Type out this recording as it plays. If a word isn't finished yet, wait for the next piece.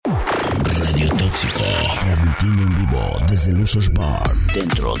Tóxico, transmitiendo en vivo desde Losers Bar,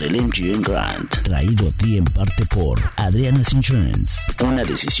 dentro del MGM Grand, traído a ti en parte por Adriana's Insurance, una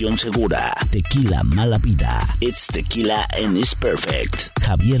decisión segura, Tequila Mala Vida, It's Tequila and It's Perfect,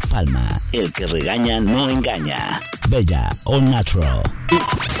 Javier Palma, el que regaña no engaña, Bella All Natural.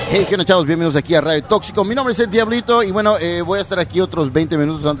 Hey, ¿qué onda, chavos? Bienvenidos aquí a Radio Tóxico. Mi nombre es El Diablito y bueno, voy a estar aquí otros 20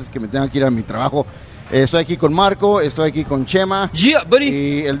 minutos antes que me tenga que ir a mi trabajo. Estoy aquí con Marco, estoy aquí con Chema. Yeah, buddy.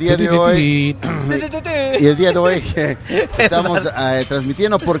 Y el día de hoy estamos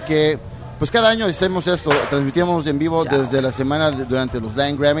transmitiendo porque pues cada año hacemos esto, transmitimos en vivo desde la semana durante los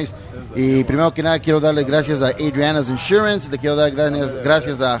Latin Grammys. Y primero que nada quiero darle gracias a Adriana's Insurance, le quiero dar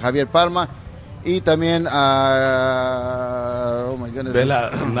gracias a Javier Palma y también a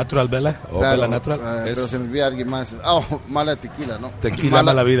Bella Natural, Bella o claro, Bella Natural pero se me olvida alguien más. Mala Tequila, ¿no? Tequila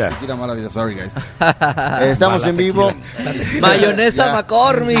Mala Vida. Tequila Mala Vida, sorry guys. Estamos en vivo. Mayonesa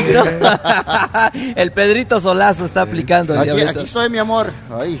McCormick, ¿no? El Pedrito Solazo está aplicando. Aquí estoy, mi amor.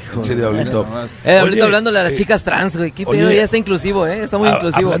 Ay, hijo. Sí, Diablito. Ahorita hablándole a las chicas trans, güey. ¿Qué pedo? Ya está inclusivo, está muy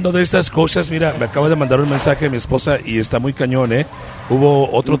inclusivo. Hablando de estas cosas, mira, me acaba de mandar un mensaje a mi esposa y está muy cañón,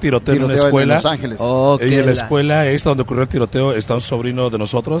 Hubo otro tiroteo en una escuela. En Los Ángeles. Y en la escuela esta donde ocurrió el tiroteo está un sobrino de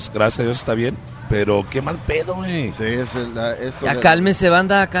nosotros. Gracias a Dios está bien. Pero qué mal pedo, güey. Sí, ya cálmense,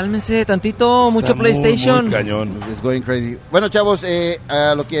 banda, cálmense tantito. Está mucho PlayStation. Muy cañón. It's going crazy. Bueno, chavos,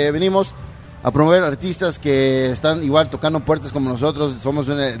 a lo que venimos a promover artistas que están igual tocando puertas como nosotros. Somos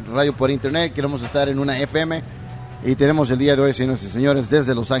una radio por internet. Queremos estar en una FM. Y tenemos el día de hoy, señores y señores,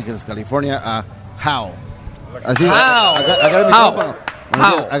 desde Los Ángeles, California, a How. Así,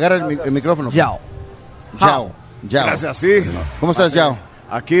 agarra el micrófono. Yao. Gracias, sí. ¿Cómo estás, Yao?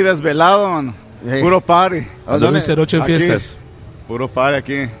 Aquí desvelado, man. Puro party. ¿Dónde se noche en fiestas? Puro party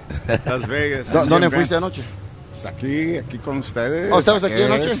aquí, Las Vegas. ¿Dónde fuiste anoche? Pues aquí con ustedes. ¿Estabas aquí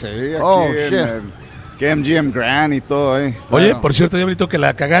anoche? Sí, aquí en MGM Grand y todo, Oye, claro. por cierto, Diablito, que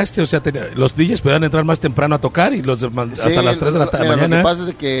la cagaste, o sea, los DJs podían entrar más temprano a tocar y los hasta las 3 de la mañana. Lo que pasa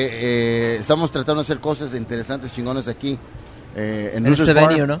es que estamos tratando de hacer cosas interesantes, chingones aquí en este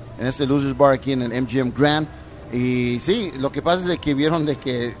venue, ¿no? En este Losers Bar aquí en el MGM Grand. Y sí, lo que pasa es que vieron de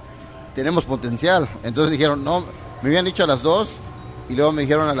que tenemos potencial. Entonces dijeron, no, me habían dicho a las 2 y luego me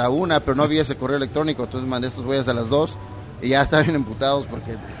dijeron a la 1, pero no había ese correo electrónico. Entonces mandé estos güeyes a las 2 y ya estaban bien emputados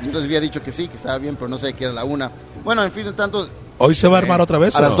porque yo les había dicho que sí, que estaba bien, pero no sé que era la 1. Bueno, en fin de tanto... ¿Hoy se va a armar otra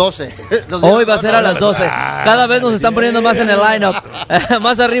vez? A las 12. Hoy va a ser a las 12. Cada vez nos están poniendo más en el line-up.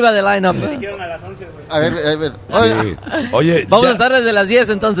 Más arriba del line-up. Me dijeron a las 11, güey. A ver. Sí. Oye, vamos a estar desde las 10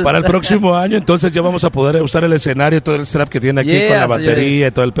 entonces. Para el próximo año, entonces ya vamos a poder usar el escenario, todo el setup que tiene aquí con la batería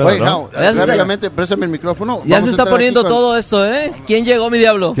y todo el pedo, oye, ¿no? Rápidamente, préstame el micrófono. Ya se está poniendo todo esto, ¿Quién llegó, mi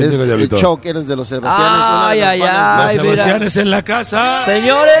diablo? ¿Quién llegó, Diablito? El Choc, eres de los Sebastianes. Ay, los Sebastianes en la casa.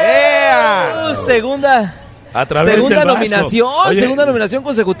 Señores, segunda nominación, segunda nominación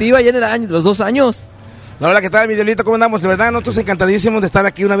consecutiva ya en el año, los 2 años. Hola, ¿qué tal, mi Diablito? ¿Cómo andamos? De verdad, nosotros encantadísimos de estar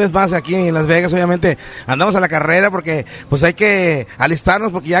aquí una vez más aquí en Las Vegas. Obviamente andamos a la carrera porque pues hay que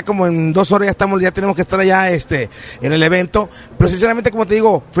alistarnos porque ya como en 2 horas ya tenemos que estar allá en el evento. Pero sinceramente, como te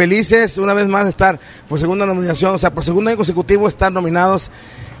digo, felices una vez más de estar por segunda nominación, o sea, por segundo año consecutivo estar nominados.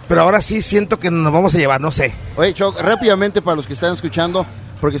 Pero ahora sí siento que nos vamos a llevar, no sé. Oye, Choc, rápidamente para los que están escuchando,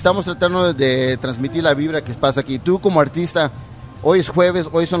 porque estamos tratando de transmitir la vibra que pasa aquí. Tú como artista, hoy es jueves,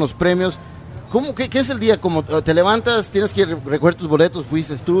 hoy son los premios. ¿Qué es el día? Como te levantas, tienes que recoger tus boletos,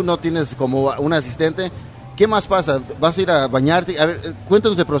 fuiste tú, no tienes como un asistente. ¿Qué más pasa? ¿Vas a ir a bañarte? A ver,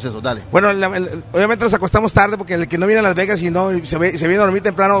 cuéntanos el proceso, dale. Bueno, obviamente nos acostamos tarde porque el que no viene a Las Vegas y no se viene a dormir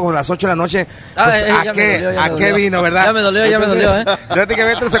temprano a las 8 de la noche, pues, ¿a qué vino, verdad? Ya me dolió,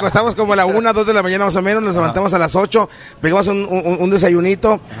 Prácticamente nos acostamos como a la 1, 2 de la mañana más o menos, nos levantamos a las 8, pegamos un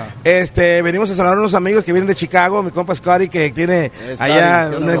desayunito, venimos a saludar a unos amigos que vienen de Chicago, mi compa Scotty, que tiene allá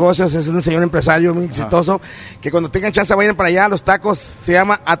negocios, es un señor empresario muy exitoso, que cuando tengan chance vayan para allá, los tacos, se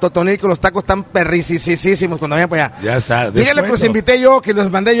llama A Totonico, los tacos están perricisísimos cuando vayan para allá. Ya está. Díganle que los invité yo, que los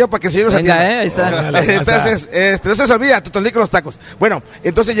mandé yo para que el señor los atienda. Ahí está. Entonces, no se les olvida, Totonico los tacos. Bueno,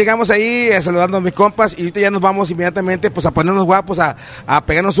 entonces llegamos ahí saludando a mis compas y ahorita ya nos vamos inmediatamente pues a ponernos guapos, a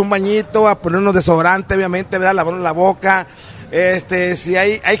pegarnos un bañito, a ponernos desodorante, obviamente, ¿verdad? Lavarnos la boca. Si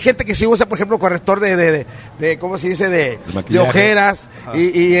hay gente que sí usa, por ejemplo, corrector de ¿cómo se dice? De ojeras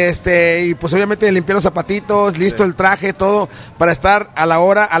y pues obviamente limpiar los zapatitos, listo el traje, todo para estar a la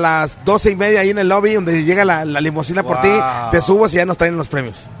hora, a las 12:30 ahí en el lobby donde llega la limusina por ti, te subes y ya nos traen los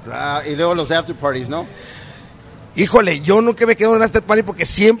premios. Y luego los after parties, ¿no? Híjole, yo nunca me quedo en un after party porque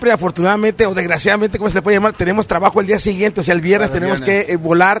siempre, afortunadamente o desgraciadamente, como se le puede llamar, tenemos trabajo el día siguiente, o sea, el viernes tenemos que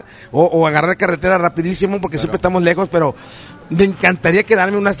volar o agarrar carretera rapidísimo porque siempre estamos lejos, pero me encantaría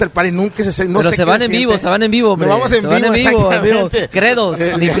quedarme en un after party, nunca se no pero sé se van en vivo, hombre. Nos vamos en vivo, credos,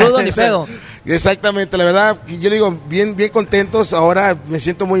 ni crudo ni pedo. Exactamente, la verdad, yo digo, bien contentos, ahora me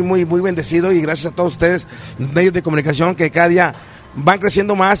siento muy bendecido y gracias a todos ustedes, medios de comunicación que cada día van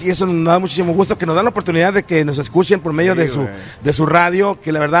creciendo más y eso nos da muchísimo gusto, que nos dan la oportunidad de que nos escuchen por medio de su radio,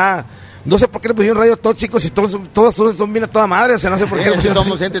 que la verdad, no sé por qué le pusieron radio tóxico si todos son bien a toda madre, o sea, no sé por qué.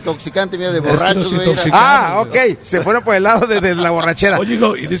 Somos gente toxicante, mira, de borrachos. Ok, se fueron por el lado de la borrachera. Oye,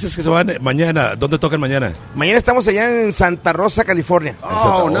 y dices que se van mañana, ¿dónde tocan mañana? Mañana estamos allá en Santa Rosa, California.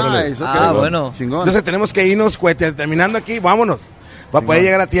 Nice. Bueno. Chingón. Entonces tenemos que irnos, terminando aquí, vámonos. Para poder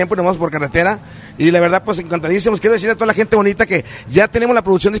llegar a tiempo y nos vamos por carretera. Y la verdad, pues encantadísimos. Quiero decirle a toda la gente bonita que ya tenemos la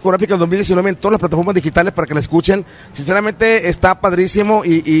producción discográfica del 2019 en todas las plataformas digitales para que la escuchen. Sinceramente está padrísimo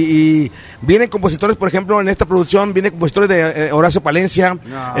y vienen compositores, por ejemplo, en esta producción vienen compositores de Horacio Palencia,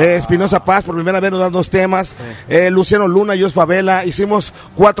 Espinosa Paz, por primera vez nos dan 2 temas, Luciano Luna, Jos Favela. Hicimos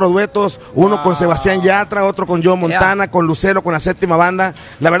 4 duetos, uno con Sebastián Yatra, otro con Joe Montana, con Lucero, con la Séptima Banda.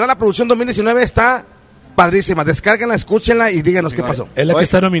 La verdad, la producción 2019 está padrísima, descárguenla, escúchenla y díganos qué pasó. ¿Es la que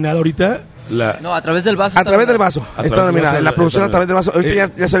está nominada ahorita? No, a través del vaso. A través del vaso. Está nominada. La producción a través del vaso.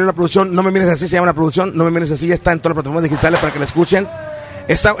 Ahorita ya salió la producción. No me mires así, se llama la producción. No me mires así, ya está en todas las plataformas digitales para que la escuchen.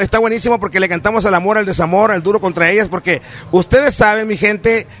 Está buenísimo porque le cantamos al amor, al desamor, al duro contra ellas, porque ustedes saben, mi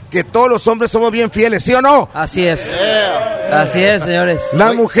gente, que todos los hombres somos bien fieles, ¿sí o no? Así es. Así es, señores.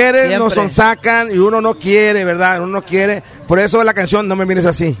 Las mujeres nos sonsacan y uno no quiere, ¿verdad? Uno no quiere. Por eso la canción No me mires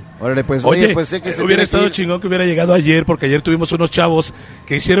así. Órale, pues, oye, pues sé que se hubiera estado chingón que hubiera llegado ayer, porque ayer tuvimos unos chavos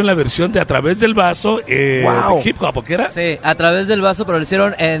que hicieron la versión de A Través del Vaso, de hip hop, ¿o qué era? Sí, A Través del Vaso, pero lo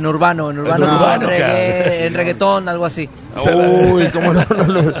hicieron en urbano, en reggaetón, algo así. Uy, cómo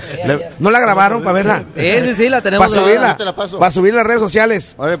no la grabaron para verla. Sí, la tenemos para subir las redes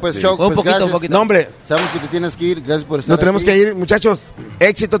sociales. Ahora pues, Choc, un pues, poquito. No, hombre. Sabemos que te tienes que ir, gracias por estar aquí. Tenemos que ir, muchachos.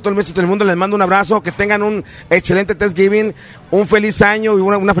 Éxito a todo el éxito del mundo, les mando un abrazo, que tengan un excelente Thanksgiving, un feliz año y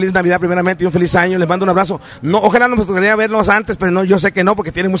una feliz Navidad primeramente y un feliz año, les mando un abrazo. Ojalá nos gustaría verlos antes, pero no, yo sé que no,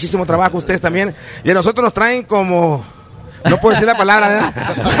 porque tienen muchísimo trabajo ustedes también, y a nosotros nos traen como... No puedo decir la palabra, ¿verdad?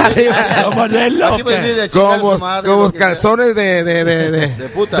 Como calzones de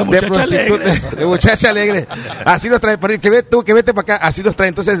puta. De muchacha alegre. Así nos traen. Que vete para acá. Así nos traen.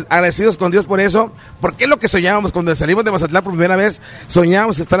 Entonces, agradecidos con Dios por eso. Porque es lo que soñábamos cuando salimos de Mazatlán por primera vez.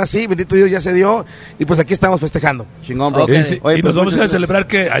 Soñábamos estar así. Bendito Dios, ya se dio. Y pues aquí estamos festejando. Chingón, bro. Okay. Oye, y nos vamos a celebrar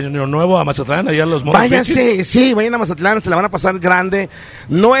que Año Nuevo a Mazatlán, allá los monos. Váyanse, sí, vayan a Mazatlán. Se la van a pasar grande.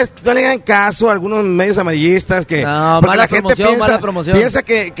 No le hagan caso a algunos medios amarillistas que... No, gente piensa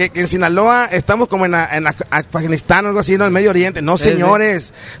que en Sinaloa estamos como en Afganistán o algo así, ¿no? En el Medio Oriente. No,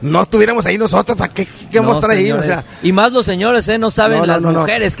 señores, no estuviéramos ahí nosotros, ¿para qué vamos a estar ahí? O sea, y más los señores, no saben las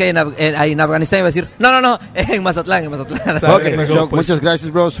mujeres que hay en Afganistán. Iba a decir, no, en Mazatlán. Okay. Muchas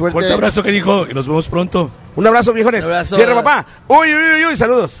gracias, bro, suerte. Fuerte abrazo, que dijo, y nos vemos pronto. Un abrazo, viejones. Cierra, papá. Uy,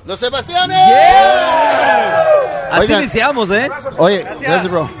 saludos. ¡Los Sebastianes! Yeah. Así iniciamos, Oye,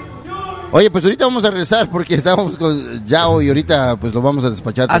 gracias, bro. Oye, pues ahorita vamos a regresar porque estábamos con Yao y ahorita pues lo vamos a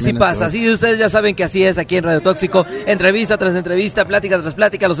despachar. Así pasa, así ustedes ya saben que así es aquí en Radio Tóxico. Entrevista tras entrevista, plática tras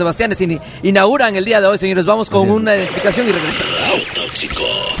plática. Los Sebastianes inauguran el día de hoy, señores. Vamos con una identificación y regresamos. Radio Tóxico.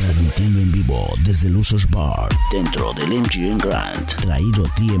 Transmitiendo en vivo desde Losers Bar, dentro del MGM Grand. Traído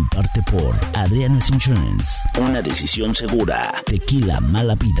a ti en parte por Adriana's Insurance. Una decisión segura. Tequila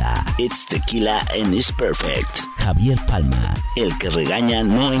Mala Vida. It's tequila and it's perfect. Javier Palma. El que regaña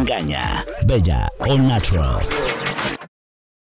no engaña. Bella All Natural.